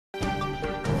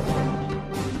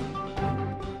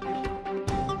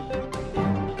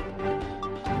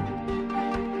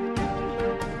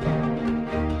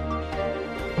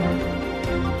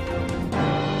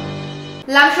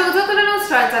Langsung Zokulano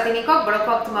Swrangchati ni Kokborok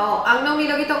Koktwma o ang nong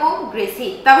nilogitong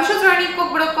Gracie. Tapos siya ni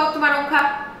Kokborok Koktwma rongka.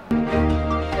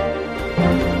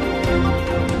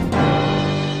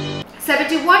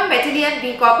 71 Battalion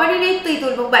B Company ni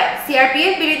Tuidul Mumbai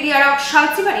CRPF Birindiarok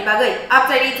Shalchibani bagai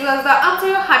aptari tuazda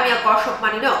amtayo hamia koshok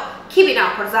manino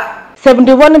kibina korza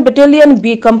 71 Battalion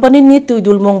B Company ni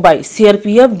Tuidul Mumbai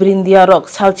CRPF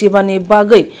Birindiarok Shalchibani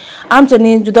bagai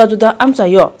amtani juda-juda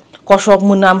amtayo koshok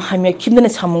munam hamia kimdene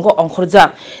samungo ongkhorja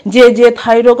je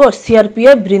thairogo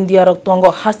CRPF Birindiarok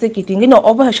tongo haste kitingino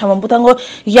obah samamputango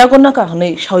yagonna ka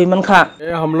hne shawimankha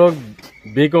हम लोग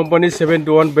B company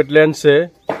 71 battalion से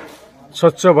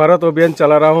स्वच्छ भारत अभियान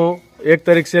चला रहा हूँ। 1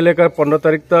 तारीख से लेकर 15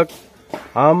 तारीख तक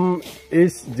हम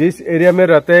जिस एरिया में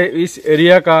रहते हैं इस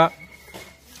एरिया का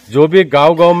जो भी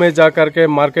गांव में जाकर के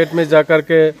मार्केट में जाकर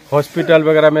के हॉस्पिटल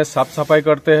वगैरह में साफ सफाई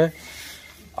करते हैं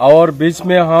और बीच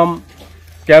में हम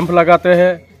कैंप लगाते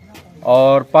हैं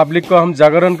और पब्लिक को हम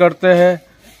जागरण करते हैं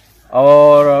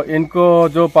और इनको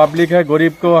जो पब्लिक है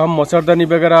गरीब को हम मच्छरदानी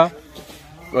वगैरह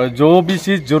जो भी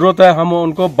चीज जरूरत है हम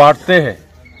उनको बांटते हैं।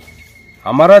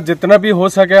 हमारा जितना भी हो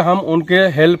सके हम उनके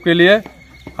हेल्प के लिए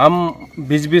हम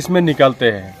बीच में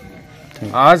निकालते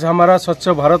हैं। आज हमारा स्वच्छ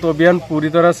भारत अभियान पूरी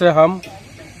तरह से हम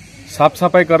साफ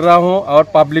सफाई कर रहा हूं और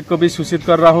पब्लिक को भी सूचित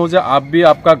कर रहा हूं कि आप भी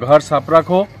आपका घर साफ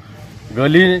रखो,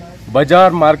 गली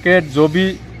बाजार मार्केट जो भी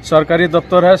सरकारी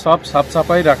दफ्तर है सब साफ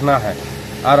सफाई रखना है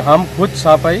और हम खुद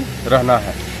सफाई रहना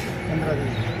है।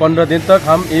 15 दिन तक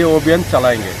हम ये अभियान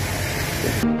चलाएंगे।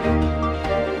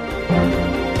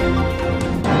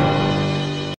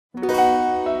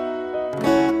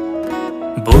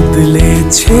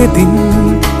 বদলেছে দিন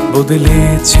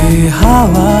বদলেছে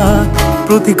হাওয়া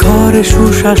প্রতি ঘরে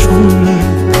সুশাসন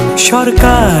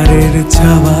সরকারের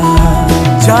চাওয়া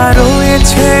যা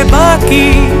রয়েছে বাকি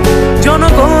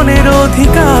জনগণের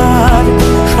অধিকার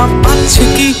সব পাচ্ছে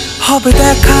কি হবে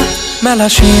দেখা মেলা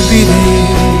শিবিরে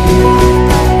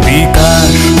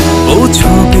বিকাশ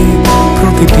পৌঁছবে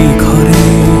প্রতিটি ঘরে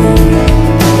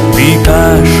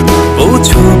বিকাশ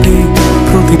পৌঁছবে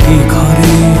প্রতিটি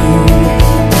ঘরে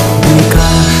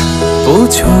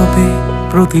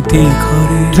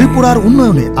ত্রিপুরার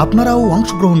উন্নয়নে আপনারাও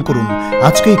অংশগ্রহণ করুন।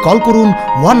 আজকেই কল করুন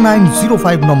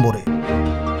 1905 নম্বরে।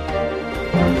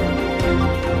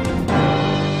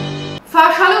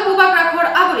 ফাশালো বুবাক রাখর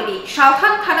আবলিনি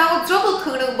সালখান থানা ও যত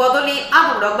থুগনং বদলে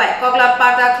আমন রগবাই কগলা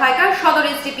পাটা খাইকার সদর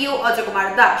এসডিপিও অজয় কুমার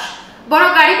দাস বড়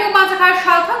গাড়িবো মাঝাকার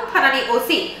সালখান থানানি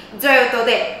ওসি জয়ন্ত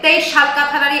দে তেই শালকা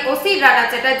থানানি ওসি রানা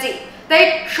চ্যাটার্জি তেই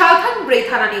সালখান ব্রে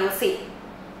থানানি ওসি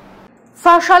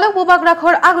ফাশালো বুবাক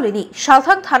রাখর আগুলিনি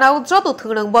সালথাং থানা ও যত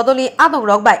থুগনং বদলি আদং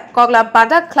রগবাই কগলাম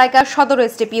পান্ডা খাইকার সদর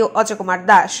এসডিপিও অজয় কুমার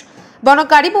দাস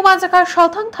বনগাড়ি বোমাজাকার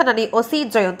সালথাং থানানি ওসি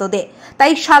জয়ন্ত দে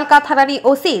তাই শালকা থানানি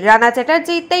ওসি রানা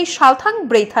চ্যাটার্জি তাই সালথাং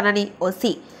ব্রে থানানি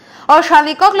ওসি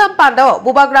অশালনি কগলাম পান্ডা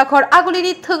বুবাক রাখর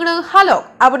আগুলিনি থুগনং হালক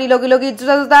আবনি লগি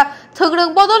জুদা থুগনং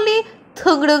বদলি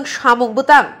থুগনং সামুং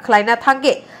বুতাং খ্লাইনা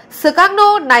থাঙ্গে সকাংনো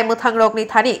নাইমুথাং রগনি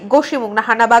থানি গোশিমুংনা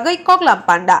হানা বাগৈ কগলাম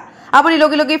পান্ডা আবনি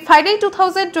লগি ফাইনাল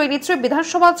 2023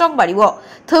 বিধানসভা চংবাড়ি ও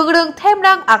থুগরং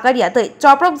থেমরাং আকারিয়া তৈ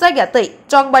চপ্রক জায়গা তৈ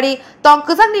চংবাড়ি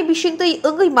তংকজাংনি বিশিং তৈ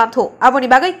ওঙ্গৈ মাথো আবনি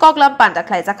বাগৈ কগলাম পান্ডা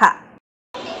খাইজাখা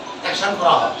অ্যাকশন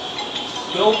করা হয়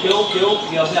কেউ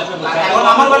কি আপনি এখন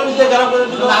আমার বাড়িতে যারা করে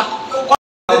দিল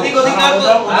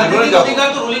অধিকার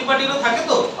তো রুলিং পার্টিরও থাকে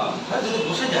তো যদি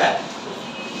বসে যায়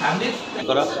আমি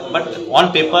করা বাট অন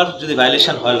পেপার যদি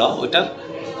ভায়োলেশন হয় ল ওটা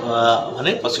মানে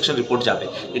প্রসিকিউশন রিপোর্ট যাবে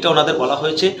এটা ওনাদের বলা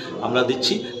হয়েছে আমরা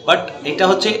দিচ্ছি বাট এটা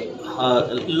হচ্ছে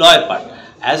লয়ের part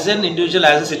as an individual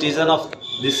as a citizen of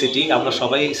this city আমরা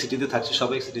সবাই সিটিতে থাকছি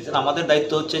সবাই সিটিজেন আমাদের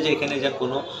দায়িত্ব হচ্ছে যে এখানে যেন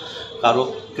কোনো কারো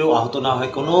কেউ আহত না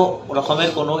হয় কোনো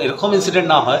রকমের কোনো এরকম ইনসিডেন্ট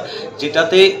না হয়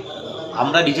যেটাতে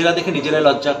আমরা নিজেরা দেখে নিজেরাই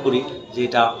লজ্জা করি যে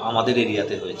এটা আমাদের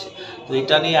এরিয়াতে হয়েছে তো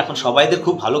এটা নিয়ে এখন সবাইদের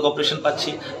খুব ভালো কোঅপারেশন পাচ্ছি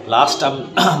লাস্ট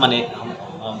মানে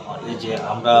এই যে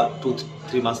আমরা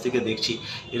 2-3 মাস থেকে দেখছি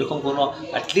এরকম কোনো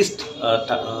অ্যাটলিস্ট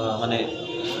মানে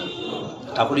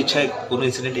ঠাকুর ইচ্ছায় কোনো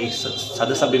ইনসিডেন্ট এই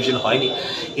সাদে সাব ডিভিশন হয়নি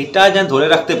এটা যেন ধরে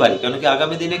রাখতে পারি কারণ কি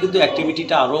আগামী দিনে কিন্তু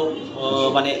অ্যাক্টিভিটিটা আরও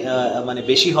মানে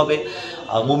বেশি হবে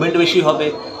মুভমেন্ট বেশি হবে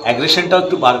অ্যাগ্রেশনটাও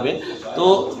একটু বাড়বে তো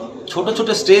ছোট ছোট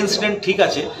স্টে ইনসিডেন্ট ঠিক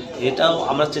আছে এটাও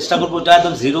আমরা চেষ্টা করবো এটা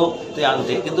একদম জিরোতে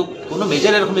আনতে কিন্তু কোনো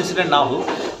মেজর এরকম ইনসিডেন্ট না হোক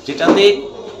যেটাতে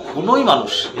কোনোই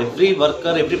মানুষ every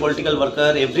worker every political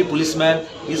worker every policeman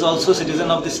is also citizen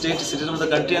of the state citizen of the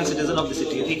country and citizen of the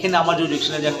city এখানে আমার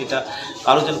জুরিডিকশনে যেন এটা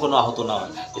কারো যেন কোনো আহত না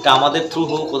হয় এটা আমাদের থ্রু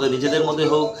হোক ওদের নিজেদের মধ্যে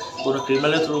হোক কোনো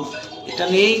ক্রিমিনালের থ্রু এটা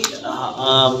নিয়েই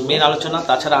মেন আলোচনা।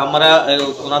 তাছাড়া আমরা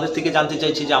ওনাদের থেকে জানতে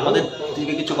চাইছি যে আমাদের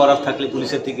থেকে কিছু করার থাকলে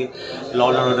পুলিশের থেকে ল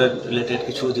অ্যান্ড অর্ডার রিলেটেড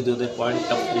কিছু যদি ওদের পয়েন্ট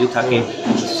অফ ভিউ থাকে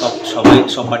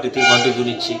সব পার্টি থেকে কন্ট্রিবিউ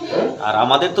নিচ্ছি। আর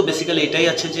আমাদের তো বেসিক্যালি এটাই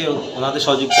আছে যে ওনাদের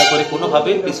সহযোগিতা করে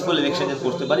কোনোভাবে পিসফুল ইলেকশন যেন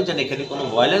করতে পারি, যেন এখানে কোনো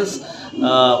violence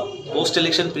post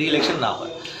election pre election না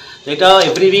হয়। তো এটা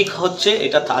এভরি উইক হচ্ছে,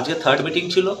 এটা আজকে 3rd মিটিং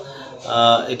ছিল।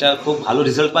 এটা খুব ভালো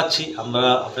রেজাল্ট পাচ্ছি আমরা।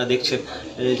 আপনারা দেখছেন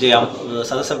যে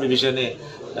সাদা সাব ডিভিশনে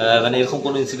মানে এরকম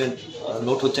কোনো ইনসিডেন্ট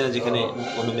নোট হচ্ছে না যেখানে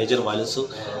কোনো মেজর ভায়োলেন্স হোক।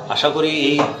 আশা করি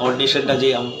এই কোঅর্ডিনেশনটা যে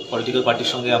পলিটিক্যাল পার্টির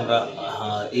সঙ্গে আমরা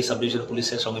এই সাব ডিভিশন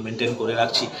পুলিশের সঙ্গে মেনটেন করে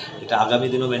রাখছি, এটা আগামী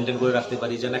দিনও মেনটেন করে রাখতে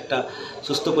পারি, যেন একটা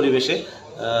সুস্থ পরিবেশে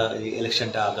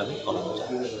ইলেকশনটা আগামী করানো যায়।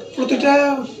 প্রতিটা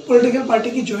পলিটিক্যাল পার্টি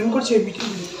কি জয়েন করছে এই মিটিং?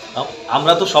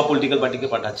 আমরা তো সব পলিটিক্যাল পার্টিকে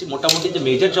পাঠাচ্ছি। মোটামুটি যে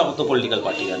মেজর যত পলিটিক্যাল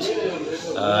পার্টি আছে,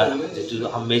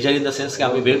 মেজর ইন দ্য সেন্স কি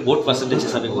আমি ভোট পার্সেন্টেজ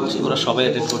হিসাবে বলছি, ওরা সবাই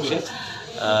অ্যাটেন্ড করছে।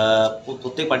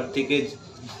 প্রত্যেক পার্টি থেকে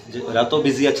ওরা তো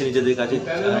বিজি আছে নিজেদের কাছে,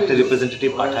 একটা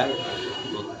রিপ্রেজেন্টেটিভ পাঠায়,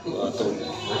 তো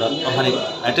ওরা মানে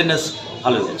অ্যাটেন্ডেন্স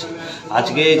ভালো হয়েছে।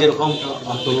 আজকে যেরকম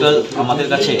টোটাল আমাদের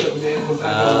কাছে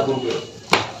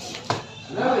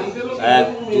 1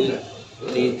 2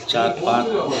 3 4 5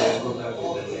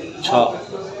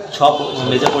 6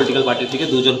 মেজর পলিটিক্যাল পার্টি থেকে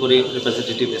 2 জন করে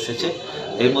রিপ্রেজেন্টেটিভ এসেছে।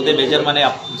 এর মধ্যে মেজর মানে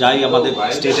যাই আমাদের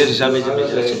স্টেটের হিসাবে যে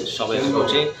মেজর আছে সবাই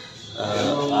করছে।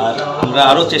 আর আমরা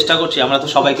আরও চেষ্টা করছি, আমরা তো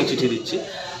সবাইকে চিঠি দিচ্ছি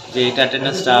যে এটা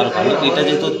অ্যাটেন্ডেন্সটা আরও ভালো। এটা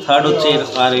যেহেতু 3rd হচ্ছে,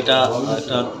 আর এটা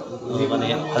একটা মানে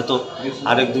হয়তো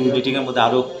আরেক 2 মিটিংয়ের মধ্যে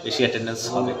আরও বেশি অ্যাটেন্ডেন্স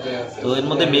হবে। তো এর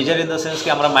মধ্যে মেজর ইন দ্য সেন্স কি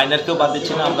আমরা মাইনারকেও বাদ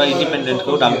দিচ্ছি না, আমরা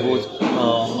ইন্ডিপেন্ডেন্টকেও ডাকবো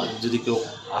যদি কেউ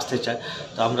আসতে চায়।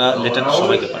 তো আমরা লেটার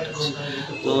সবাইকে পাঠাচ্ছি।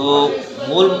 তো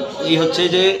মূল এই হচ্ছে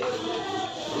যে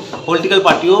পলিটিক্যাল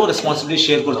পার্টিও রেসপন্সিবিলিটি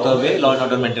শেয়ার করতে হবে ল অ্যান্ড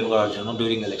অর্ডার মেনটেন করার জন্য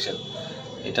ডিউরিং ইলেকশন।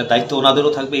 এটা দায়িত্ব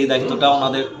ওনাদেরও থাকবে। এই দায়িত্বটা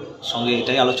ওনাদের সঙ্গে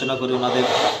এটাই আলোচনা করে ওনাদের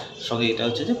সঙ্গে এটা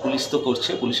হচ্ছে যে পুলিশ তো করছে,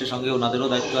 পুলিশের সঙ্গে ওনাদেরও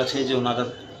দায়িত্ব আছে যে ওনারা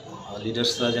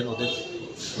লিডার্সরা যেন ওদের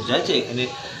বোঝায় যে এখানে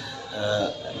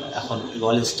এখন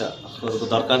ভায়োলেন্সটা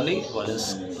দরকার নেই। ভায়োলেন্স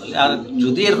আর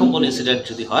যদি এরকম কোনো ইনসিডেন্ট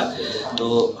যদি হয় তো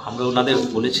আমরা ওনাদের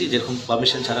বলেছি যেরকম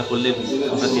পারমিশন ছাড়া করলে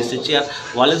আমরা এসেছি। আর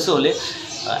ভায়োলেন্সও হলে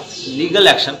লিগাল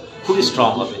অ্যাকশন খুবই স্ট্রং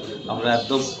হবে। আমরা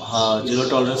একদম 0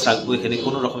 টলারেন্স রাখবো এখানে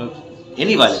কোনো রকমের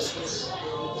any violence,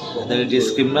 whether it is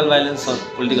criminal violence or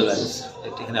political violence,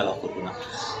 এটা এখানে অ্যালাউ করবো না।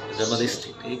 এটার মধ্যে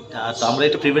তো আমরা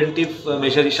এটা প্রিভেন্টিভ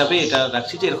মেজার হিসাবে এটা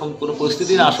রাখছি যে এরকম কোনো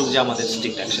পরিস্থিতি না আসুক যে আমাদের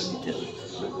স্ট্রিক্ট অ্যাকশন নিতে হবে।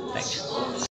 Thank you.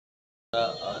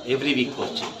 এভরি উইক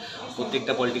করছি,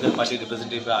 প্রত্যেকটা পলিটিক্যাল পার্টির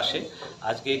রিপ্রেজেন্টেটিভরা আসে।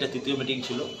 আজকে এটা 3য় মিটিং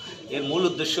ছিল। এর মূল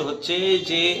উদ্দেশ্য হচ্ছে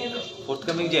যে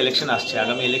ফোর্থকামিং যে ইলেকশন আসছে,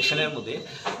 আগামী ইলেকশনের মধ্যে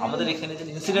আমাদের এখানে যে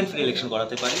ইনসিডেন্ট ফ্রি ইলেকশন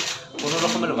করাতে পারি, কোনো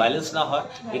রকমের ভায়োলেন্স না হয়,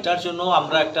 এটার জন্য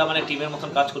আমরা একটা মানে টিমের মতন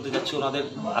কাজ করতে যাচ্ছি। ওনাদের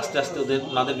আস্তে আস্তে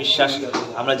ওনাদের বিশ্বাস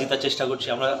আমরা জেতার চেষ্টা করছি।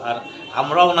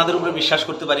 আমরাও ওনাদের উপরে বিশ্বাস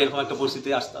করতে পারি এরকম একটা পরিস্থিতি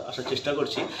আসার চেষ্টা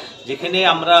করছি, যেখানে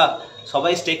আমরা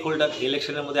সবাই স্টেক হোল্ডার।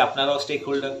 ইলেকশনের মধ্যে আপনারাও স্টেক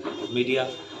হোল্ডার, মিডিয়া,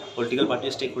 পলিটিক্যাল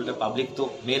পার্টির স্টেক হোল্ডার, পাবলিক তো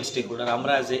মেন স্টেক হোল্ডার।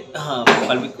 আমরা অ্যাজ এ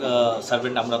পাবলিক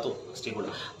সার্ভেন্ট আমরা তো স্টেক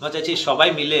হোল্ডার। আমরা চাইছি সবাই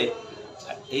মিলে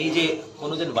এই যে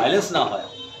কোনো যেন ভায়োলেন্স না হয়,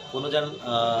 কোনো যেন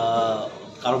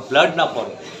কারো ব্লাড না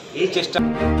পড়ে, এই চেষ্টা।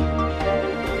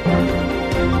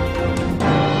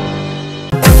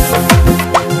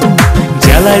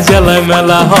 জেলায় জেলায়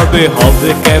মেলা হবে, হবে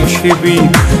ক্যাম্প শিবির,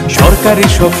 সরকারি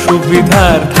সব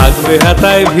সুবিধার থাকবে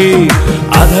হাতায় ভিড়।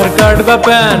 আধার কার্ড বা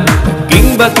প্যান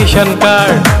কিংবা কিষাণ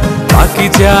কার্ড, বাকি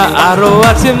যা আরো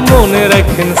আছে মনে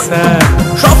রাখেন স্যার।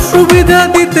 সব সুবিধা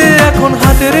দিতে এখন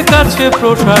হাতের কাছে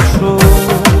প্রশাসন।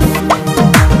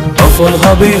 সফল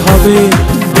হবে হবে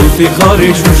প্রতি ঘরে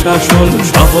সুশাসন,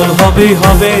 সফল হবে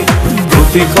হবে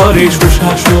প্রতি ঘরে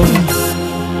সুশাসন।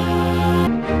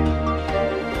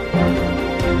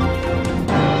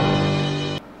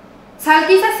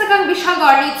 Salkisa sekang bishal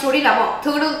gorni chori lamo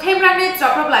thurung themrangni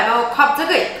joprok laimao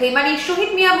khapjagai thimani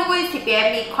shohid miya mugoi CPM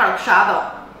ni khorok shado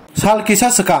Salkisa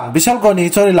sekang bishal gorni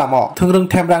chori lamo thurung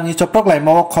themrangni joprok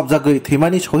laimao khapjagai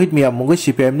thimani shohid miya mugoi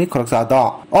CPM ni khorok shado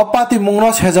Opati mungno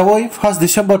sejawoi 1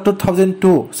 December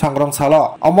 2002 sangrong salo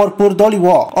Amorpur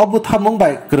doliwo obutha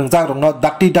mungbai grengjak rongno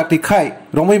dakti khai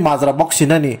rongmoi majra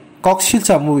boksinani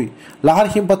koksilcha mui lahar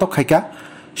himbato khaika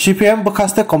CPM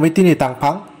bokhaste committee ni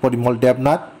tangphang Porimol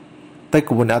Devnath তাই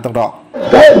কুবনে আদম র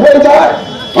হয়ে যায়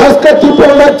আজকে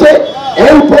ত্রিপুরা রাজ্যে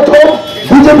এই প্রথম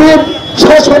বিজেপির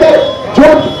শাসনে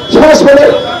জোট শাসনে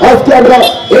আজকে আমরা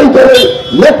এই দলের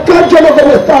ন্যাক্কারজনক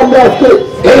অবস্থা আমরা আজকে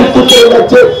এই ত্রিপুরা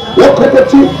রাজ্যে লক্ষ্য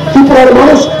করছি, ত্রিপুরার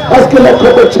মানুষ আজকে লক্ষ্য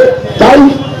করছে। তাই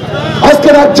আজকে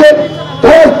রাজ্যে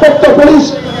তৎপরতা পুলিশ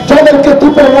যাদেরকে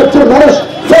ত্রিপুরা রাজ্যের মানুষ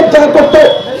শ্রদ্ধা করত,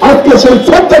 আজকে সেই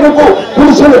শ্রদ্ধাটুকু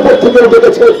পুলিশের উপর থেকে উঠে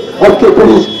গেছে। আজকে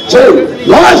পুলিশ সেই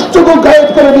লাশটুকু গায়েব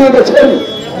করে নিয়ে গেছেন,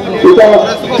 এটা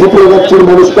ত্রিপুরা রাজ্যের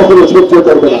মানুষ কখনো সহ্য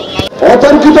করবে না।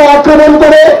 অতর্কিত আক্রমণ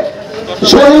করে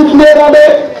শহীদ মেয়ের নামে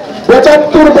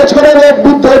 75 বছরের এক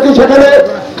বৃদ্ধকে সেখানে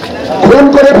খুন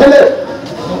করে ফেলে,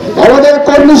 আমাদের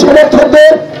কর্মী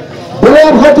সমর্থকদের বোমা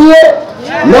ফাটিয়ে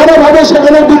নানাভাবে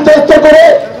সেখানে বিধ্বস্ত করে,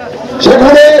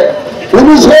 সেখানে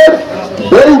পুলিশের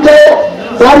বৈধ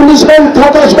পারমিশন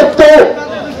থাকা সত্ত্বেও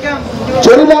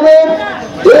চরিলামের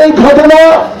এই ঘটনা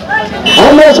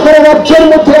আমরা সারা রাজ্যের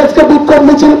মধ্যে আজকে বিক্ষোভ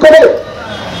মিছিল করে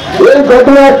এই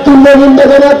ঘটনার তীব্র নিন্দা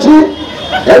জানাচ্ছি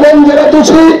এবং যারা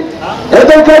দোষী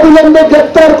এদেরকে অবিলম্বে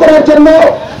গ্রেপ্তার করার জন্য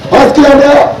আজকে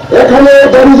আমরা এখানে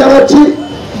দাবি জানাচ্ছি।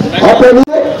 আপনারা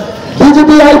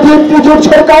বিজেপি আইপিএফটি জোট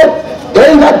সরকার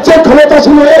এই রাজ্যে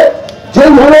ক্ষমতাসীন হয়ে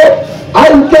যেভাবে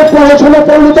আইনকে প্রশাসনে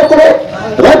পরিণত করে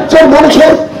রাজ্যের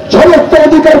মানুষের সমস্ত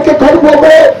অধিকারকে খর্ব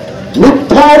করে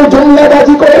মিথ্যার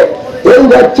জঙ্গলাবাজি করে এই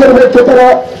রাজ্যের মধ্যে তারা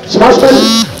শাসন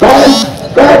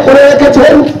করে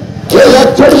রেখেছেন। এই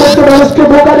রাজ্যের মধ্যে মানুষকে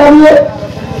বোকা বানিয়ে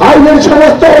আইনের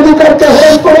সমস্ত অধিকারকে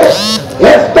হরণ করে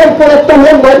একটার পর একটা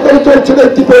লঙ্ঘন করে চলছে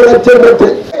ত্রিপুরা রাজ্যের মধ্যে।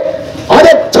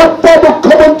 আরেক ছাত্র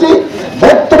মুখ্যমন্ত্রী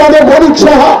বর্তমানে মনিক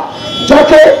সাহা,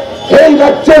 যাকে এই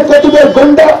রাজ্যের কতিপয়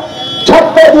গন্ডা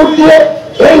ছাপ্পা ভোট দিয়ে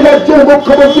এই রাজ্যের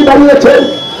মুখ্যমন্ত্রী বানিয়েছেন,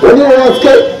 উনি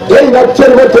আজকে এই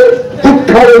রাজ্যের মধ্যে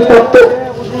দীক্ষার প্রাপ্ত।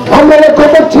 আমরা লক্ষ্য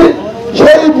করছি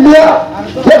শহীদ মিয়া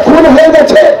যে খুন হয়ে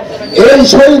গেছে, এই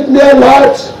শহীদ মিয়ার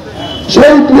লাশ,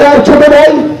 শহীদ মিয়ার ছোট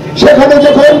ভাই সেখানে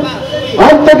যখন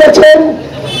আনতে গেছেন,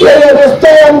 এই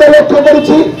অবস্থায় আমরা লক্ষ্য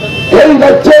করেছি এই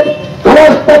রাজ্যের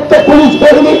ভারপ্রাপ্ত পুলিশ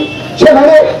বাহিনী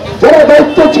সেখানে যারা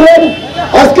দায়িত্ব ছিলেন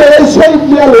আজকে এই শহীদ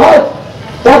মিয়ার লাশ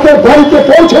তাকে বাড়িতে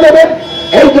পৌঁছে দেবেন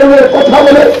এই ধরনের কথা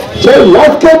বলে সেই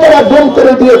লাশকে তারা গুম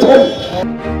করে দিয়েছেন।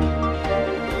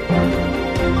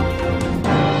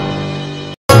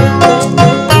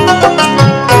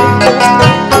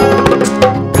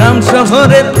 গ্রাম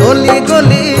শহরের অলি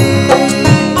গলি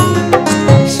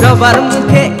সবার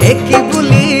মুখে একই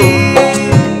বুলি,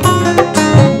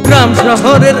 গ্রাম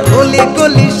শহরের অলি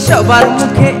গলি সবার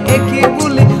মুখে একই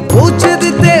বুলি, পৌঁছে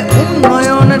দিতে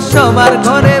উন্নয়নের সবার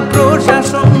ঘরে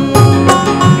প্রশাসন।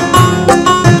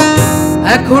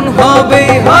 এখন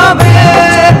হবেই হবে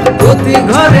প্রতি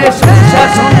ঘরে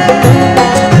সুশাসন,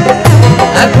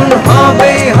 এখন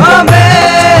হবেই হবে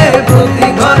প্রতি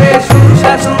ঘরে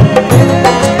সুশাসন,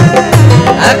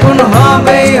 এখন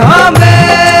হবেই হবে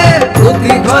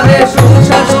প্রতি ঘরে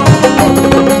সুশাসন।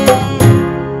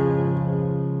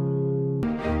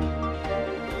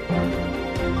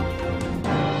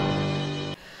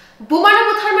 Bumana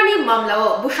Butharmani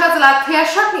Mamlao, Bushazala,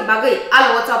 Thiashakni Bagai,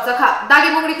 Alwa Chapzaka, Dagi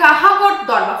Mungrika, Hamburg,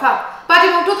 Dormafak,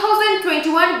 Patimong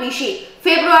 2021 Bishi,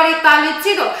 February Tali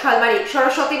Chidok, Shalmari,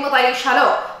 Shoroshoti Mutai Shalo,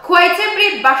 Kuaitepri,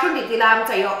 Bashundi Dilam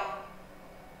Tayo.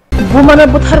 Bumana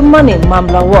Butharmani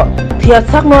Mamlao,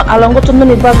 Thiashakno, Alongo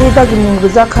Chumani Bagai, Dagi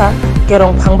Mungrizaka,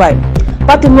 Kerong Pangbai.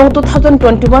 Patimong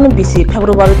 2021 BC,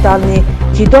 February Tali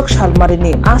Chidok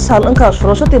Shalmarini, Asal Unka,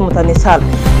 Shoroshoti Mutani Sal.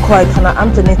 Kuai Thana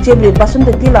Amtani Chebri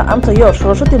Basunde Tila Amtayo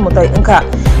Shoroshoti Mutai Unka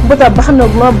Buta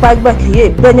Bahanogma Bike Back Ye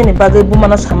Benny Bagay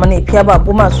Bumana Samani Piaba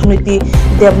Buma Suniti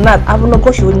Devnat Abuno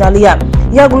Koshu Nalia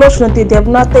Yagulo Suniti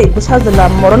Devnate Busazala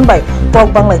Moron by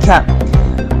Kokbangla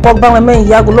Kokbangla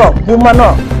Yagulo Bumano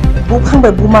Bukang by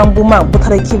Bumang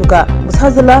Butare Kibuka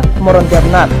Busazala Moron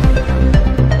Devnat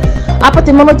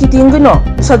Apati Mama Kitingino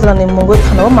Sadlani Mungo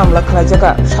Tano Mamla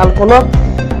Klajaga Shalkolo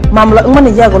Mamla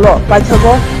Umani Yagulo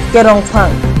Baitago Kerong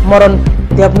Fang Moron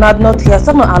Devnat no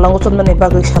Thiasakno Alango Chumani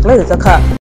Bagai Shaklai Zakha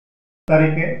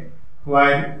তারিখে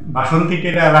Y বাসন্তী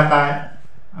টেরা এলাকায়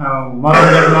মরণ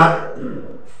Debnath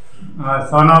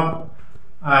son of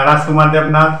রাজকুমার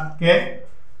দেবনাথকে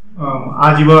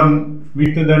আজীবন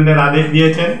মৃত্যুদণ্ডের আদেশ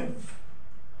দিয়েছেন।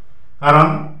 কারণ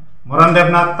মরণ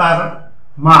দেবনাথ তার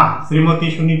মা শ্রীমতী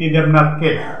সুনীতি দেবনাথকে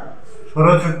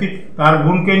সরস্বতী তার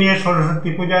বোনকে নিয়ে সরস্বতী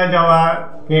পূজায়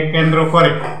যাওয়াকে কেন্দ্র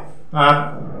করে তার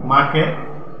মাকে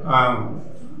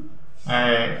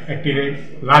একটি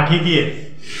লাঠি দিয়ে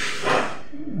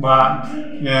বা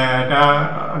এটা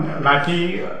লাঠি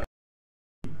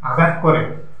আঘাত করে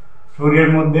শরীরের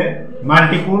মধ্যে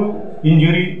মাল্টিপল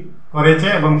ইনজুরি করেছে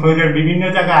এবং শরীরের বিভিন্ন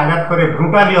জায়গায় আঘাত করে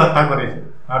ব্রুটালি হত্যা করেছে।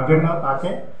 তার জন্য তাকে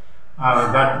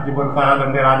যাবজ্জীবন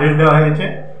কারাদণ্ডের আদেশ দেওয়া হয়েছে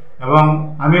এবং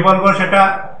আমি বলবো সেটা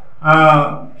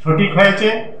সঠিক হয়েছে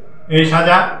এই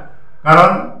সাজা।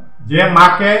 কারণ যে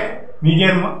মাকে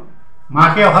নিজের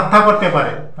মাকে হত্যা করতে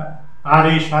পারে তার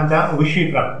এই সাজা অবশ্যই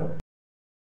প্রাপ্য,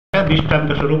 দৃষ্টান্ত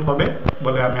স্বরূপ হবে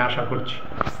বলে আমি আশা করছি।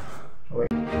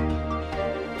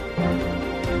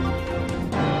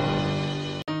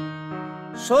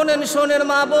 শোনেন শোনেন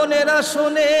মা বোনেরা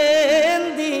শোনেন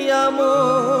দিয়ামো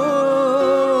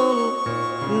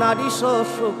নারী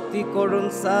সশক্তিকরণ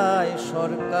চায়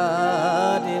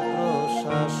সরকারে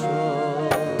প্রশাসন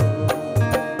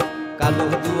কালো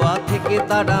জুয়া থেকে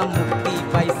তারা মুক্তি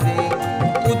পাইছে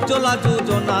উজ্জ্বলা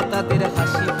যোজনা তাদের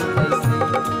হাসি ফুটাইছে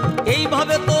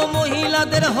এইভাবে তো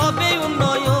মহিলাদের হবে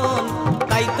উন্নয়ন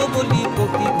তাই তো বলি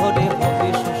প্রতি ঘরে হবে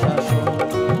সুশাসন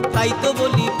তাই তো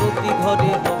বলি প্রতি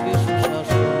ঘরে হবে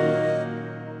সুশাসন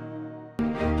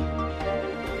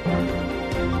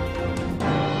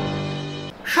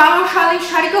Swrangchati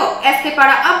Shariko,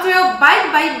 Escapara Abdeo, Bike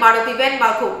by Maruti Ben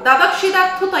Malku, Dadak Shida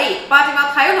Tutai, Patima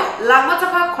Thayono,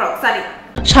 Langmataka Kroksani.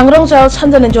 Swrangchati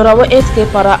Sanjani Jorawa SK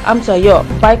para Amchayo,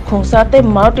 Bike Khungsa te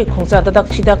Maruti Khungsa Dadak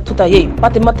Shida Tutai,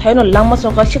 Patima Thayono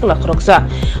Langmataka Shikla Kroksa,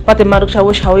 Patima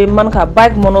Rukshawi Shawi Manka,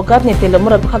 Bike Monogatni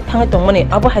Telemura Bhakthang Tongmani,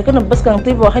 Aba Haikon Baskang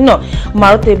Tibo Hino,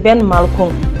 Maruti Ben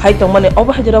Malkung, Haitongmani,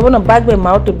 Over Hajravana Bike by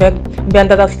Maruti Ben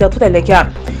Dadak Shida Tutai Lekya.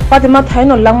 Patima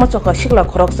Thayono Langmataka Shikla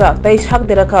Kroksa, Tai Shak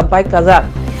Deraka Bike Kaza.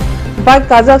 Bike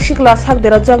Kaza Shikla Sak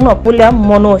Derajagno, Pulia,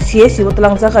 Mono, Siesi,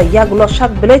 Utlangzaka, Yagulo,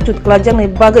 Shak Bele, Klajang,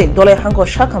 Bagay, Dole Hanko,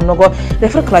 Shakam Nogo,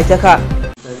 Refer Klajaka.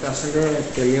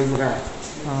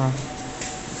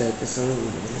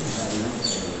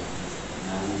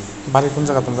 Bari কোন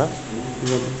জায়গা তোমরা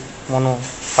মনো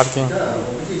parking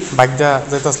bike যা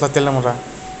যাইতাছলা তেলামুরা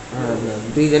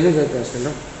দুইজনে যাইতে আসছিল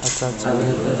আচ্ছা আচ্ছা আমি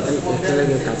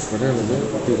একেলগে কাজ করে আমাদের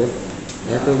দুইজন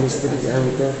এত মিস্ত্রি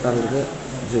আমি তো তাদেরকে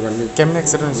জোগাড় নেই কেমনে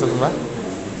অ্যাক্সিডেন্ট হয়েছে তোমরা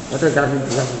ওটা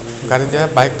গাড়ি দিয়ে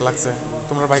বাইক লাগছে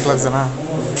তোমার বাইক লাগছে না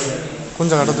কোন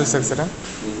জায়গাটা হয়েছে অ্যাক্সিডেন্ট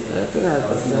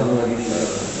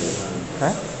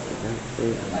হ্যাঁ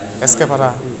এসকে পাড়া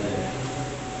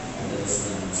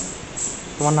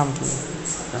তোমার নাম কি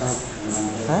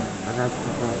হ্যাঁ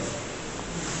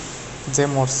যে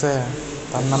মরছে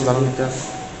তার নাম জানো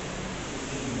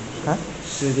হ্যাঁ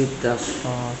সুদীপ দাস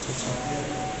আচ্ছা আচ্ছা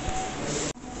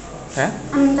হ্যাঁ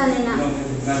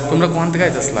তোমরা কোন থেকে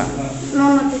আইতাছলা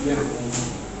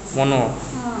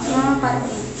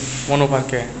মনো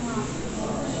পার্কে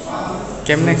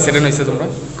কেমনে অ্যাক্সিডেন্ট হয়েছে তোমরা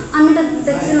আমি তো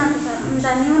দেখছি না স্যার আমি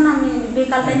জানিও না আমি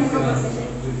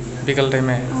বিকাল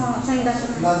টাইমে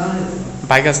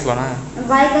বাইক আসলো না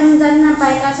বাইক আমি জানি না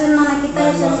বাইক আসে না নাকি তাই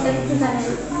এসে কিছু জানি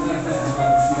না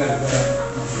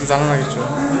জানো না কিছু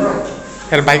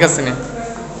এর বাইক আছে নি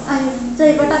যে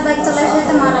গোটা বাইক চালায়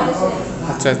সেটা মারা গেছে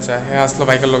আচ্ছা আচ্ছা হ্যাঁ আসলো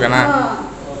বাইকের লোকে না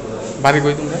বাড়ি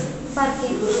কই তোমরা পার্কে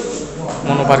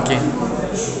মনো পার্কে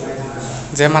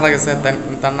যে মারা গেছে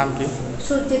তার নাম কি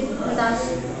সুজিত দাস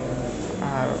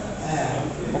আর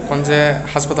কোন যে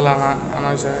হাসপাতালে আনা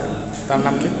হয়েছে তার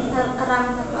নাম কি রাম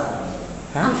থাপা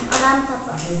হ্যাঁ রাম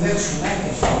থাপা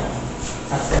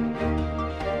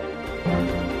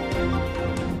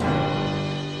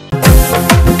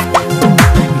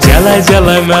জেলায়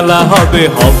জেলায় মেলা হবে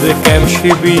হবে ক্যাম্প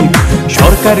শিবির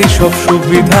সরকারি সব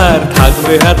সুবিধার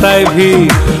থাকবে হাতায় ভিড়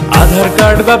আধার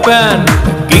কার্ড বা প্যান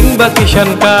কিংবা কিষাণ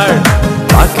কার্ড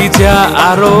বাকি যা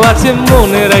আরো আছে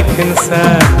মনে রাখেন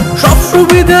স্যার সব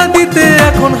সুবিধা দিতে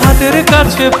এখন হাতের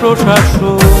কাছে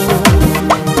প্রশাসন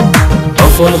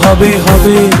সফল হবে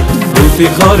হবে প্রতি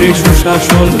ঘরে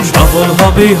সুশাসন সফল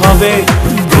হবে হবে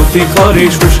প্রতি ঘরে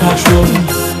সুশাসন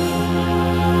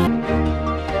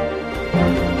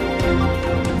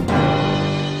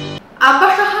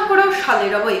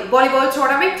Volleyball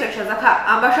tournament Chakshazaka,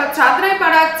 Ambasha Chandrai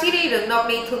Para, Chiri,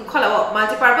 Nogni, Thunkolo,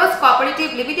 Multipurpose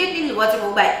Cooperative Limited in Luwaji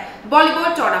Mumbai, Volleyball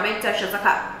tournament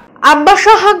Chakshazaka.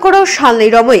 Ambasha Hankoro Shanley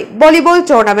Romoy, Volleyball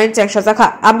tournament Chakshazaka,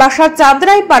 Ambasha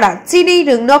Chandrai Para, Chiri,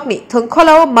 Nogni,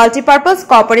 Thunkolo, Multipurpose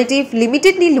Cooperative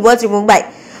Limited in Luwaji Mumbai,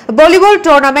 Volleyball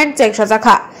tournament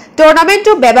Chakshazaka. Tournament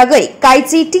to Bebagai,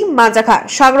 Kaiji Team Manjaka,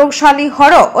 Swrangchati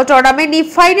Horo, or tournament ni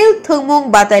final Thungmung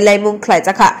Batailai Mung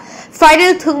Klaizaka.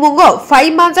 Final Thungmungo, Fai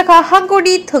Manjaka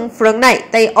Hankoni Thung Frungnai,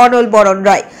 Tai Onol Boron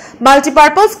Roy,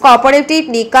 Multipurpose Cooperative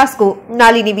ni Kasku,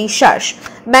 Nalini Bishash,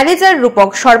 Manager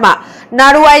Rupok Sharma,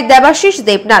 Naruai Devashish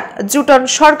Debnath, Juton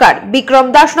Sorkar, Bikram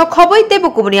Dashno Khoboi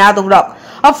Tebukumuni Adungrok.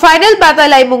 A final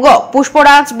Batalai Mungo,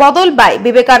 Pushporaj Bodol by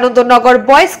Vivekananda Nagar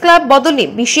Boys Club Bodoli,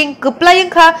 Bishing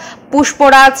Kuplayanka,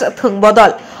 Pushporaj Thung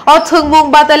Bodol. O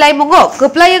Thungmung Batalai Mungo,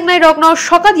 Kuplayangnai Rogno,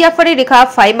 Shokat Yafari Rika,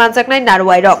 Fai Manjaknai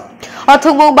Naruai Rock. O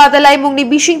Thungmung Batalai Mungni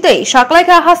Bishing Tay,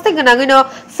 Shaklaika Hastanganangino,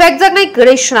 Fekzagnai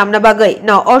Grisham Nabagai,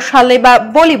 no, or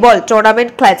Shaleba Volleyball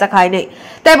Tournament Klaizakaine.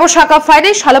 Tebo Shaka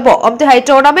Final Shalabo, Omtehai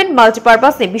Tournament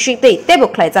Multipurpose Bishing Tay, Tebo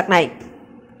Klaizaknai.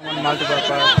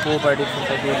 Multipurpose cooperative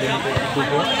society limited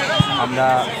গ্রুপে আমরা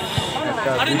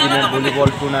একটা দুদিনের volleyball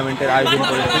টুর্নামেন্টের আয়োজন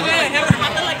করেছি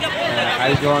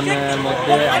আয়োজনের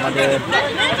মধ্যে আমাদের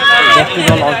 10টি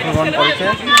দল অংশগ্রহণ করেছে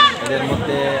এদের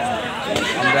মধ্যে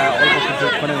আমরা অল্প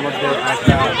কিছুক্ষণের মধ্যে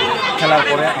একটা খেলার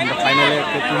পরে আমরা ফাইনালে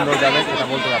কে 3 দল যাবে সেটা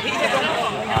বলতে পারছি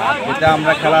আর এটা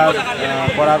আমরা খেলা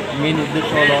করার মেইন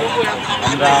উদ্দেশ্য হলো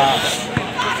আমরা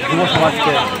যুব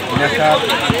সমাজকে নেশার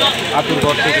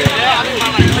আতুরঘর থেকে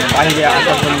বাইরে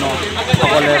আসার জন্য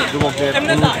সকলের যুবকদের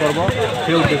অনুরোধ করব।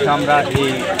 সেই উদ্দেশ্যে আমরা এই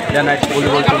ডে নাইট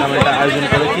ভলিবল টুর্নামেন্টটা আয়োজন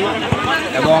করেছি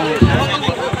এবং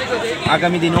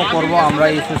আগামী দিনেও করব। আমরা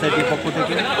এই সোসাইটির পক্ষ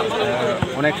থেকে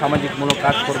অনেক সামাজিকমূলক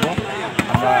কাজ করব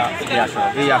আমরা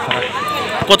এই আশা রাখছি।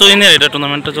 কতদিনের এটা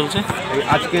টুর্নামেন্টটা চলছে?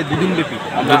 আজকে 2 দিন ব্যাপী।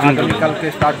 আমরা আগামীকালকে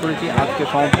স্টার্ট করেছি, আজকে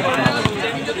সমাপ্তি ঘোষণা করছি।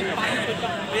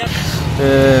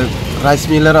 রাইস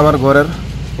মিলার আমার ঘরের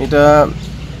এটা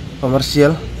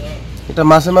কমার্শিয়াল, এটা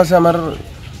মাসে মাসে আমার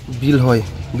বিল হয়,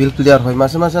 বিল ক্লিয়ার হয়,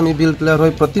 মাসে মাসে আমি বিল ক্লিয়ার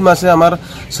হয়। প্রতি মাসে আমার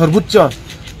সর্বোচ্চ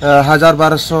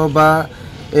 1200 বা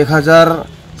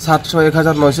 1700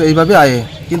 1900 এইভাবে আয়ে।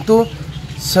 কিন্তু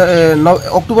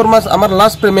অক্টোবর মাস আমার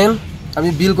লাস্ট পেমেন্ট আমি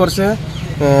বিল করছে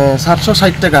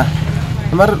 760 টাকা।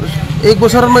 আমার 1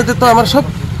 বছরের মধ্যে তো আমার সব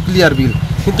ক্লিয়ার বিল,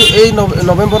 কিন্তু এই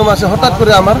নভেম্বর মাসে হঠাৎ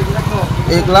করে আমার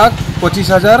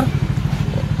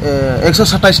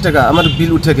 1,25,127 টাকা আমার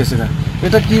বিল উঠে গেছে।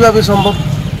 এটা কিভাবে সম্ভব?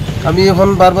 আমি এখন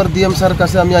বারবার ডিএম স্যার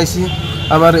কাছে আমি আইছি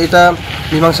আমার এটা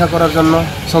মীমাংসা করার জন্য,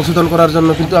 সংশোধন করার জন্য,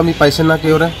 কিন্তু আমি পাইছে না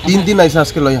কেউ। 3 দিন আইসে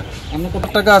আজকে লইয়া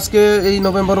টাকা। আজকে এই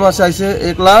নভেম্বর মাসে আইসে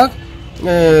 1 লাখ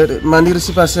মানি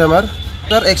রিসিভ আছে আমার,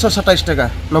 তার 127 টাকা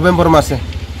নভেম্বর মাসে।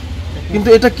 কিন্তু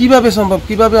এটা কিভাবে সম্ভব?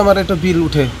 কিভাবে আমার এটা বিল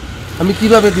উঠে? আমি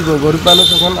কিভাবে দিব? গরিব মানুষ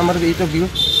এখন আমার এইটা বিল।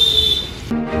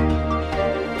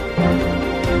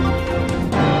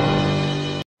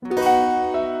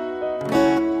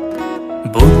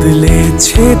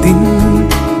 বদলেছে দিন,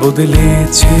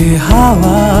 বদলেছে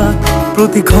হাওয়া,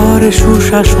 প্রতি ঘরে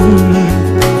সুশাসন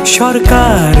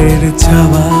সরকারের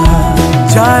চাওয়া।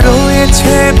 যা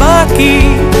রয়েছে বাকি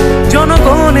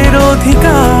জনগণের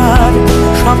অধিকার,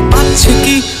 সব পাচ্ছে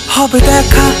কি হবে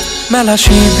দেখা মেলা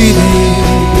শিবিরে।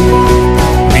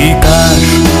 বিকাশ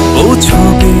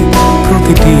পৌঁছবে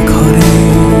প্রতিটি ঘরে,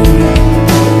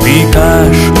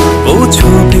 বিকাশ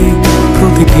পৌঁছবে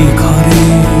প্রতিটি ঘরে,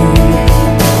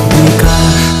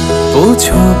 বিকাশ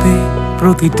পৌঁছবে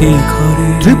প্রতিটি ঘরে।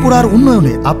 ত্রিপুরার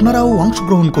উন্নয়নে আপনারাও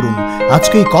অংশগ্রহণ করুন।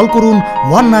 আজকেই কল করুন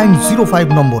 1905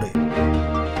 নম্বরে।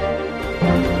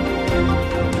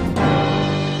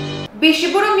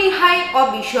 Bishiburum Nihai or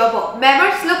Bishobo,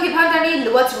 Members Loki Vandani,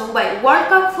 Luwach Mumbai, World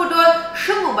Cup Football,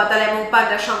 Shumubatalemu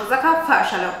Panda Shamzaka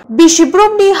Fashalo.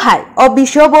 Bishiburum Nihai or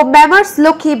Bishobo, Members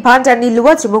Loki Vandani,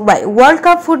 Luwach Mumbai, World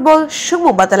Cup Football,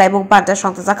 Shumubatalemu Panda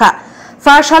Shamzaka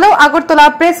Fashalo, Agortola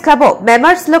Press Club,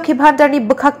 Members Loki Vandani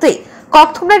Bukakti,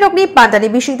 Koktwma Rogni Pandani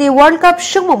Bishingti World Cup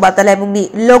Shumubatalemu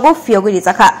Logo Fioguri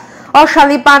Zaka.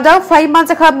 অশালী panda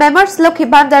ফাইমানজাখা members Lakshmi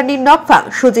ভান্ডারনি নকফাং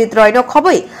Sujit Roy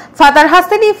নখবই father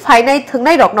হাস্তেনি ফাইনাই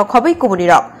থংনাই rock নখবই কুমুনি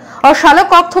rock অশালো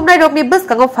ককথমনাই রকনি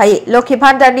বসকাঙ্গ phi Lakshmi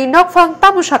ভান্ডারনি নকফাং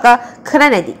তামুশাকা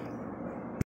খনানাইদি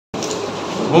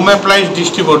home appliance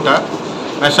distributor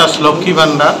messrs Lakshmi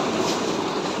Bhandar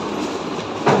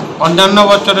অন্যান্য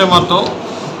বছরের মতো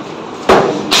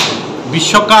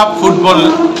বিশ্বকাপ football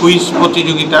quiz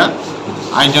প্রতিযোগিতা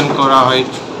আয়োজন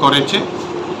করেছে।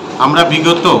 আমরা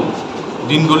বিগত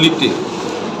দিনগুলিতে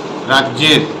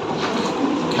রাজ্যের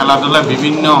খেলাধুলা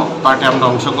বিভিন্ন পার্টে আমরা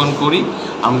অংশগ্রহণ করি।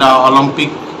 আমরা অলিম্পিক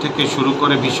থেকে শুরু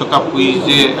করে বিশ্বকাপ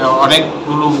কুইজে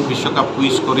অনেকগুলো বিশ্বকাপ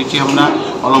কুইজ করেছি, আমরা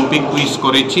অলিম্পিক কুইজ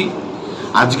করেছি।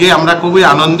 আজকে আমরা খুবই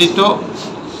আনন্দিত।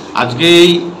 আজকে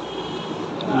এই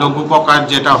লঘু প্রকাশ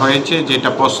যেটা হয়েছে, যেটা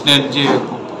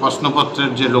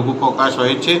প্রশ্নপত্রের যে লঘু প্রকাশ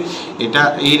হয়েছে, এটা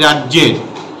এই রাজ্যের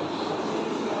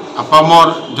আপামর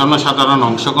জনসাধারণ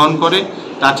অংশগ্রহণ করে।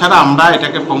 তাছাড়া আমরা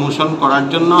এটাকে প্রমোশন করার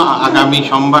জন্য আগামী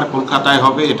সোমবার কলকাতায়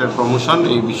হবে এটার প্রমোশন,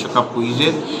 এই বিশ্বকাপ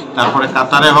কুইজের। তারপরে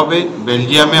কাতারে হবে,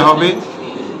 বেলজিয়ামে হবে,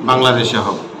 বাংলাদেশে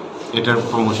হবে, এটার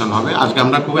প্রমোশন হবে। আজকে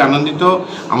আমরা খুবই আনন্দিত।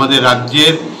 আমাদের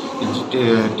রাজ্যের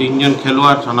 3 জন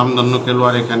খেলোয়াড়, স্বনামধন্য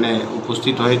খেলোয়াড় এখানে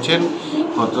উপস্থিত হয়েছেন।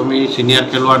 প্রথমেই সিনিয়র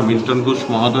খেলোয়াড় মিল্টন ঘোষ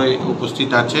মহোদয় উপস্থিত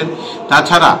আছেন।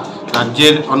 তাছাড়া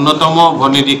রাজ্যের অন্যতম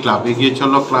বনেদি ক্লাব এগিয়ে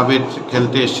চলো ক্লাবের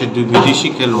খেলতে এসছে 2 বিদেশি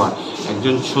খেলোয়াড়,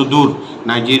 একজন সুদূর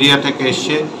নাইজেরিয়া থেকে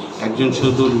এসছে, একজন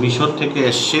সুদূর মিশর থেকে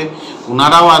এসছে।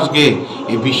 ওনারাও আজকে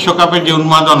এই বিশ্বকাপের যে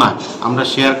উন্মাদনা আমরা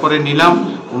শেয়ার করে নিলাম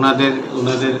ওনাদের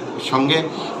সঙ্গে,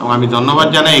 এবং আমি ধন্যবাদ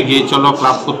জানাই এগিয়ে চলো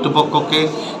ক্লাব কর্তৃপক্ষকে।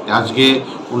 আজকে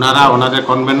ওনাদের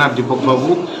কনভেনার দীপকবাবু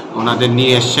ওনাদের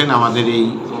নিয়ে এসছেন আমাদের এই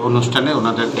অনুষ্ঠানে,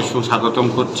 ওনাদেরকে সুস্বাগতম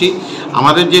করছি।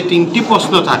 আমাদের যে 3টি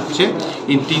প্রশ্ন থাকছে,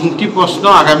 এই 3টি প্রশ্ন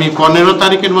আগামী 15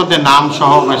 তারিখের মধ্যে নাম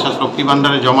সহ মেসার্স লক্ষ্মী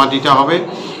ভান্ডারে জমা দিতে হবে।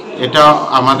 এটা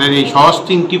আমাদের এই সহজ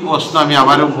 3টি প্রশ্ন। আমি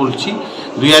আবারও বলছি,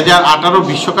 2018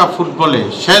 বিশ্বকাপ ফুটবলে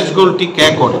শেষ গোলটি কে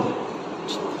করে?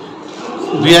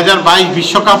 2022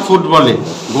 বিশ্বকাপ ফুটবলে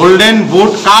গোল্ডেন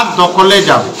বুট কার দখলে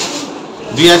যাবে?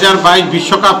 2022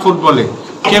 বিশ্বকাপ ফুটবলে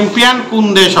চ্যাম্পিয়ন কোন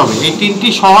দেশ হবে, এই তিনটি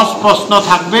সহজ প্রশ্ন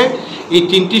থাকবে। এই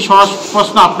তিনটি সহজ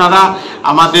প্রশ্ন আপনারা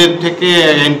আমাদের থেকে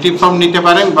এন্ট্রি ফর্ম নিতে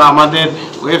পারেন বা আমাদের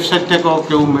ওয়েবসাইট থেকেও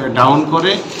কেউ ডাউন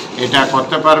করে এটা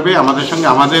করতে পারবে। আমাদের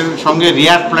সঙ্গে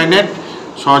রিয়ার প্ল্যানেট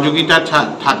সহযোগিতা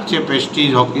থাকছে,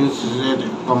 প্রেস্টিজ হকিন্সের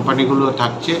কোম্পানিগুলো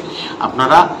থাকছে।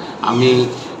 আমি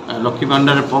লক্ষ্মী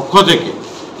ভাণ্ডারের পক্ষ থেকে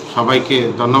সবাইকে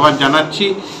ধন্যবাদ জানাচ্ছি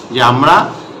যে আমরা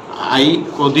এই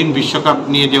কদিন বিশ্বকাপ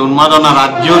নিয়ে যে উন্মাদনা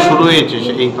রাজ্যেও শুরু হয়েছে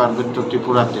এই পার্বত্য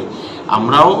ত্রিপুরাতে,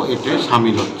 আমরাও এতে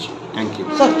সামিল হচ্ছি। Thank you.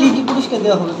 স্যার কি কি পুরস্কার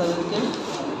দেওয়া হবে তাদেরকে?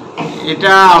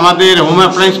 এটা আমাদের হোম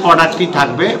অ্যাপ্লায়েন্স প্রোডাক্টই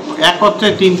থাকবে। এক অর্থে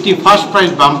 3টি ফার্স্ট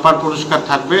প্রাইজ বাম্পার পুরস্কার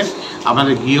থাকবে।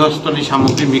 আমাদের গৃহস্থলী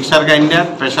সামগ্রী, mixer grinder,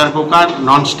 pressure cooker,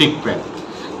 nonstick pan.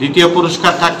 দ্বিতীয়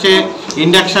পুরস্কার থাকছে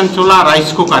ইন্ডাকশান চুলা, রাইস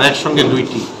কুকার একসঙ্গে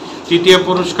 2টি। তৃতীয়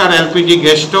পুরস্কার এলপিজি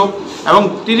গ্যাস স্টোভ এবং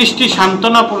 30টি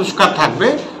সান্ত্বনা পুরস্কার থাকবে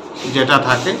যেটা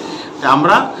থাকে।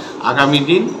 আমরা আগামী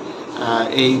দিন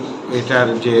এটার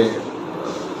যে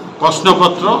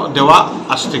প্রশ্নপত্র দেওয়া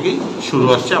আজ থেকেই শুরু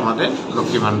হচ্ছে আমাদের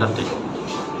লক্ষ্মী ভাণ্ডার থেকে।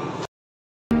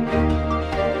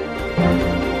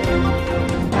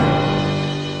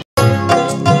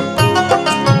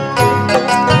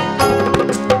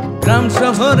 গ্রাম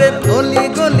শহরের অলি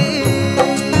গলি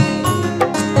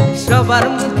সবার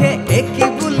মুখে একই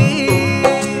বুলি,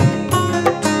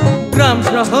 গ্রাম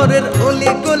শহরের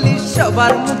অলি গলি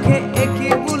সবার মুখে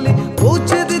একই বুলি,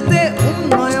 পৌঁছে দিতে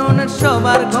উন্নয়নের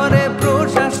সবার ঘরে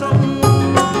প্রশাসন।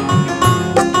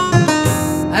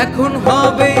 এখন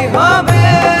হবেই হবে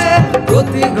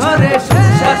প্রতি ঘরে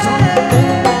সুশাসন,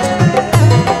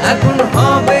 এখন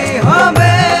হবেই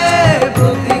হবে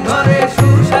প্রতি ঘরে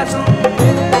সুশাসন,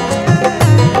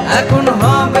 এখন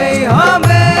হবেই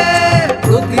হবে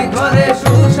প্রতি ঘরে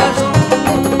সুশাসন।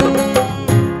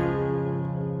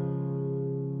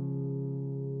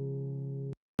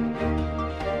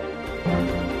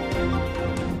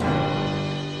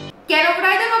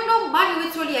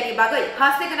 bagai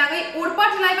haste kenagai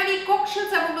urpat laimani kokshil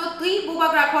sabungno tui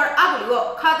bubag rakhor abuligo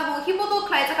khadamo himoto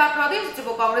khlaijaka pradesh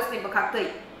jubo congress ni bakhaktei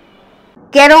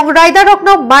Kerong Raida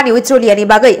Rokno Mani Choliani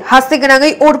Bagai, Hasteganagi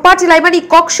or Party Laimani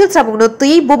Kokshil Sabungno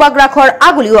Tui, Bubagrakor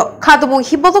Agulio, Kadamu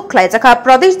Himboto Klaitaka,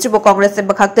 Pradesh Jubo Congress and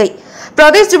Bakakte.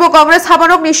 Pradesh Jubo Congress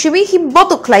Habanok Nishimi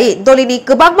Himboto Klai, Dolini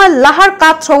Kabagma Lahar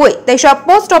Katrowe, Tesha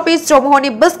Post Office Jomohoni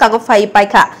Buskang of Fai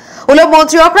Paika. Ulo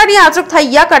Montreokrani Azok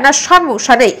Tayakana Shanmu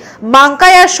Shane,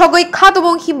 Mankaya Shogoi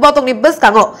Kadamu Himbotoni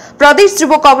Buskango, Pradesh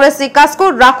Jubo Congress Kasko,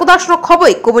 Rakudashno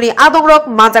Koboi, Kumuni Adongrok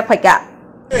Mazak Paika.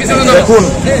 দেখুন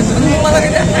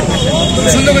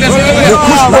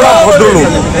মুখোশ পরা ভদ্রলোক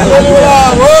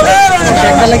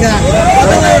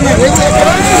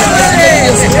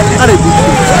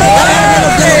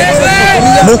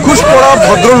মুখোশ পরা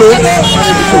ভদ্রলোক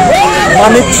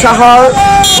মানিক সাহার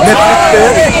নেতৃত্বে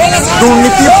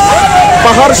দুর্নীতি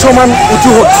পাহাড় সমান উঁচু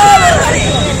হচ্ছে।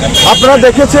 আপনারা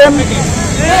দেখেছেন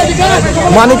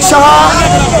মানিক সাহা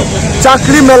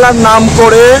চাকরি মেলার নাম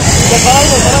করে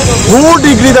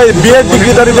বিএড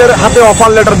ডিগ্রিধারীদের হাতে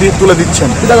অফার লেটার তুলে দিচ্ছেন।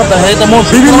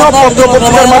 বিভিন্ন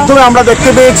পত্রপত্রিকার মাধ্যমে আমরা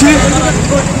দেখতে পেয়েছি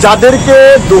যাদেরকে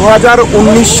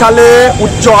 2019 সালে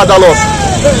উচ্চ আদালত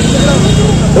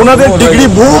ওনাদের ডিগ্রি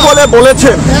ভুয়ো বলে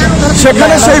বলেছেন,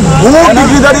 সেখানে সেই ভুয়ো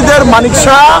ডিগ্রিধারীদের মানিক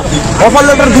শাহ অফার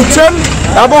লেটার দিচ্ছেন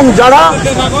এবং যারা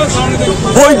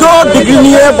বৈধ ডিগ্রি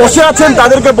নিয়ে বসে আছেন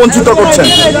তাদেরকে বঞ্চিত করছেন।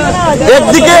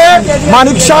 একদিকে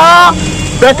মানিক শাহ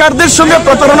বেকারদের সঙ্গে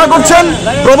প্রতারণা করছেন,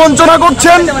 প্রবঞ্চনা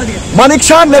করছেন, মানিক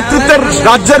শাহ নেতৃত্বের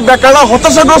রাজ্যের বেকাররা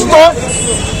হতাশাগ্রস্ত।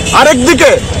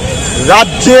 আরেকদিকে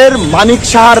রাজ্যের মানিক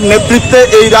শাহর নেতৃত্বে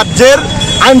এই রাজ্যের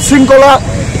আইন শৃঙ্খলা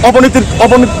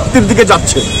অবনতির দিকে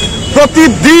যাচ্ছে।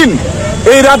 প্রতিদিন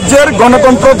এই রাজ্যের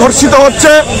গণতন্ত্র ধর্ষিত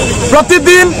হচ্ছে,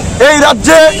 প্রতিদিন এই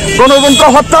রাজ্যে গণতন্ত্র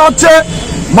হত্যা হচ্ছে।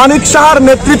 মানিক শাহর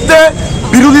নেতৃত্বে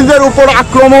বিরোধীদের উপর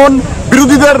আক্রমণ,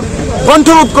 বিরোধীদের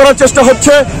কণ্ঠরোধ করার চেষ্টা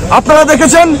হচ্ছে। আপনারা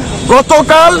দেখেছেন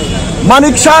গতকাল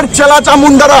মানিক শাহর চেলা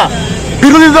চামুন্ডারা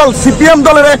বিরোধী দল সিপিএম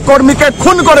দলের এক কর্মীকে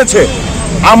খুন করেছে।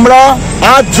 আমরা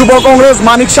আজ যুব কংগ্রেস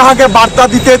মানিক শাহকে বার্তা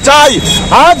দিতে চাই,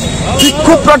 আজ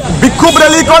বিক্ষোভ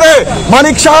র্যালি করে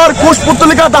মানিক শাহর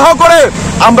কুশপুত্তলিকা দাহ করে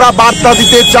আমরা বার্তা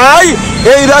দিতে চাই,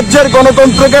 এই রাজ্যের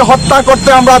গণতন্ত্রকে হত্যা করতে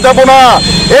আমরা দেব না।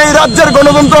 এই রাজ্যের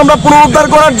গণতন্ত্র আমরা পুনরুদ্ধার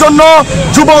করার জন্য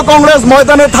যুব কংগ্রেস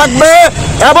ময়দানে থাকবে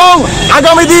এবং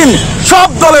আগামী দিন সব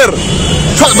দলের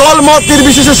দলমত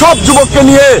নির্বিশেষে সব যুবককে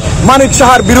নিয়ে মানিক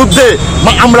শাহর বিরুদ্ধে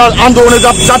আমরা আন্দোলনে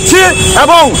যাচ্ছি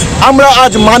এবং আমরা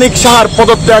আজ মানিক শাহর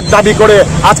পদত্যাগ দাবি করে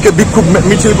আজকে বিক্ষোভ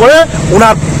মিছিল করে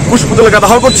ওনার পুষ্পতলিকা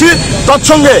দাহ করছি।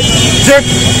 তৎসঙ্গে যে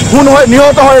খুন হয়ে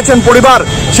নিহত হয়েছেন পরিবার,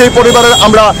 সেই পরিবারের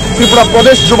আমরা ত্রিপুরা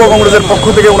প্রদেশ যুব কংগ্রেসের পক্ষ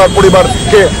থেকে ওনার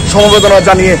পরিবারকে সমবেদনা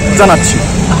জানাচ্ছি।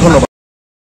 ধন্যবাদ।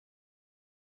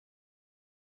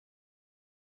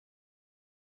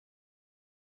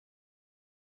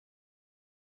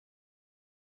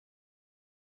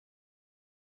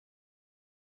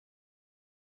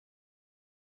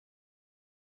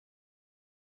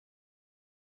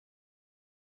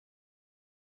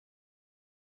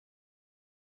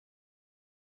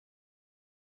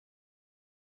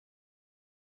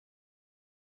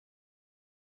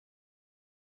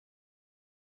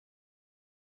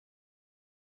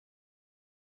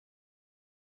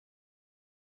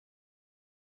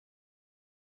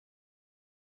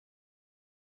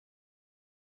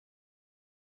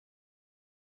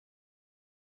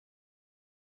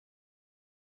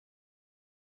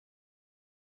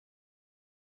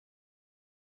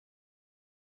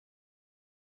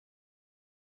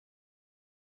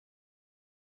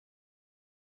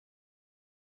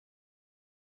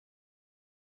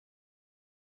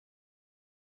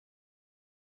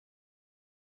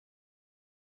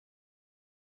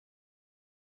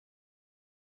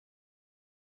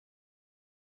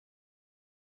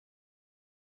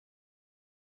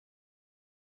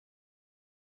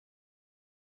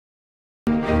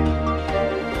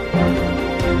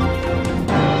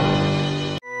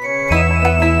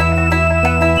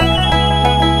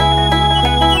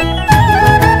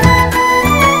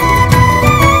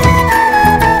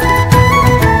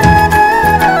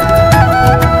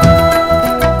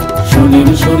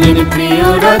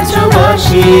 প্রিয়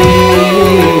রাজ্যবাসী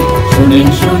শুনেন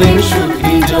শুনেন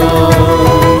সুখী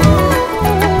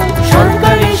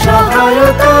সরকারি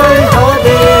সহায়তায়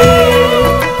হবে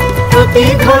প্রতি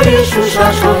ঘরে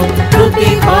সুশাসন, প্রতি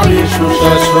ঘরে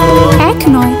সুশাসন।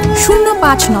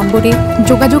 1905 নম্বরে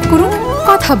যোগাযোগ করুন,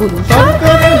 কথা বলুন।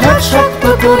 সরকারের হাত শক্ত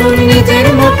করুন নিজের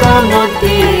মতামত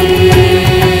দিয়ে।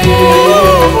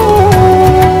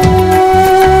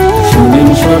 শুনেন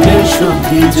শুনেন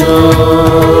সুখী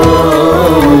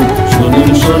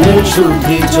শুনেন শুনেন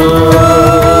সুখী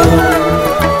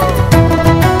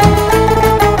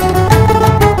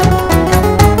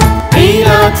এই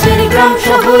রাজ্যের গ্রাম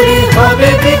শহরে হবে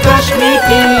বিকাশ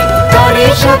মিটিং, তারই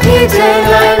সাথে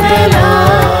জেলায় মেলা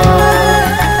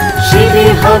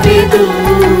শিবির হবে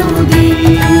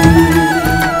দুদিন।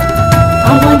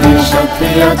 আমাদের সাথে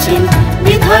আছেন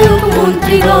বিধায়ক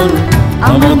মন্ত্রীগণ,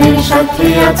 আমাদের সাথে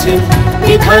আছেন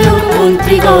বিধায়ক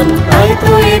মন্ত্রীগণ, তাই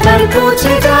তো এবার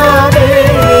পৌঁছে যাবে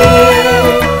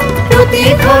প্রতি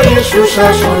ঘরে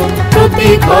সুশাসন, প্রতি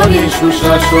ঘরে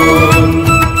সুশাসন।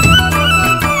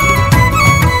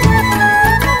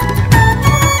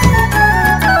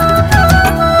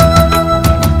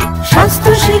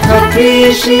 স্বাস্থ্য শিক্ষা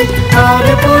কৃষি আর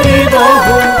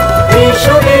পরিবহন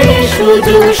এসবের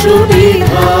সুযোগ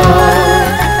সুবিধা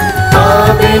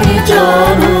পাবেন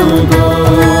জনগণ।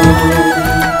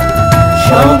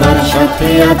 সবার সাথে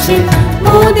আছেন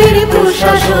মোদের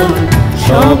প্রশাসন,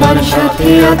 সবার সাথে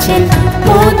আছেন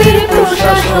মোদের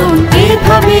প্রশাসন,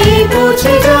 এভাবেই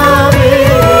পৌঁছে যাবে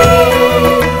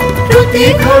প্রতি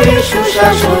ঘরে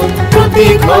সুশাসন, প্রতি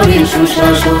ঘরে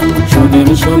সুশাসন। শুনেন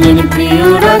শুনেন প্রিয়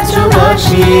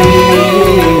রাজ্যবাসী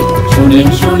শুনেন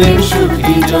শুনেন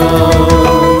সুখী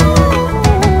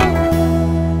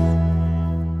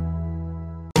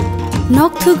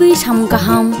নকথুগুই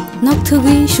সামগাহাম,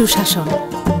 নকথুগুই সুশাসন।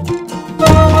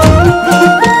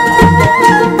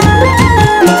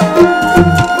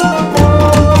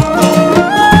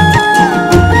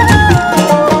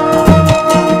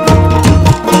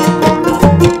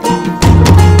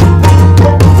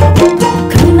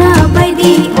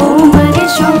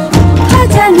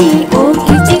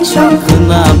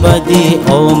 Nabadi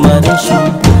o marisho,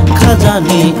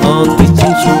 khajani o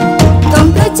kichincho.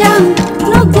 Tongkachang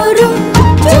no burum,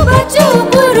 chuba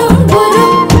chuburum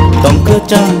burum.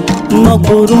 Tongkachang no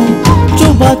burum,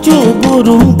 chuba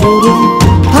chuburum burum.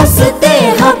 Haste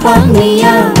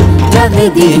hapangniya,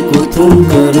 lagdi kuthum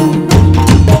karum.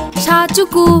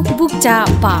 Sachuku bukcha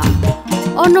pa,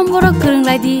 o nombor kereng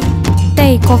lagi,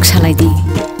 tei kok salai di.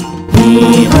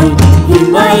 Hihoi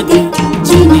himbaidi,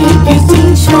 chini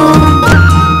kichincho.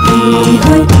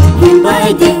 Hihoi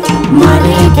himbaidi,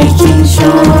 mare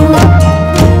kichincho.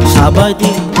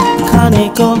 Sabaidi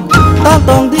khaniko,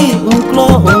 tatong di ungklo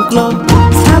ungklo.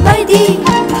 Sabaidi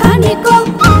khaniko,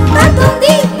 tatong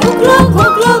di ungklo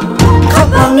ungklo.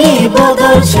 Kapangi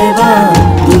bodol seba,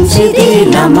 dumsidi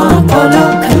lama kolo.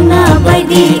 Khna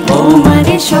baidi o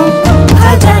mare sho,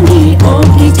 khajani o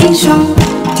kichincho.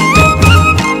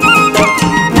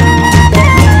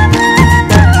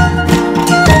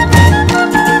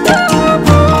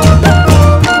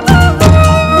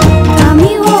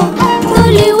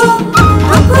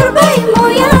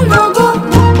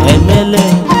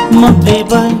 Mantri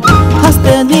bai,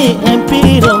 hasteni MP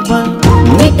robai.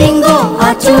 Meeting go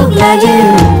achuk lage,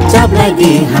 jab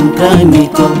lagi hamkai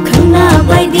miko. Khna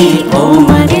baidi o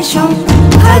mare shong,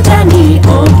 khajani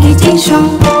o kijing shong.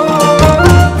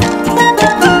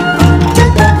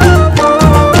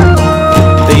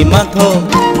 Tei mantho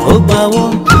hukbawo,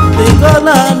 tei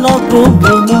gola no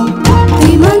grumo.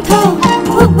 Tei mantho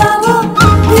hukbawo,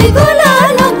 tei gola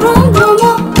no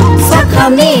grumo.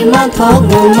 Sakhami mantho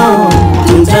gumo.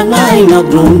 Jangai no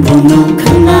brum brum,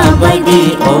 khna baidi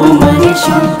o mare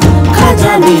shong,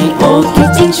 khajani o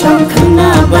kijing shong. Khna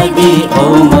baidi o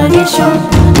mare shong,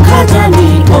 khajani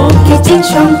o kijing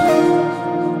shong.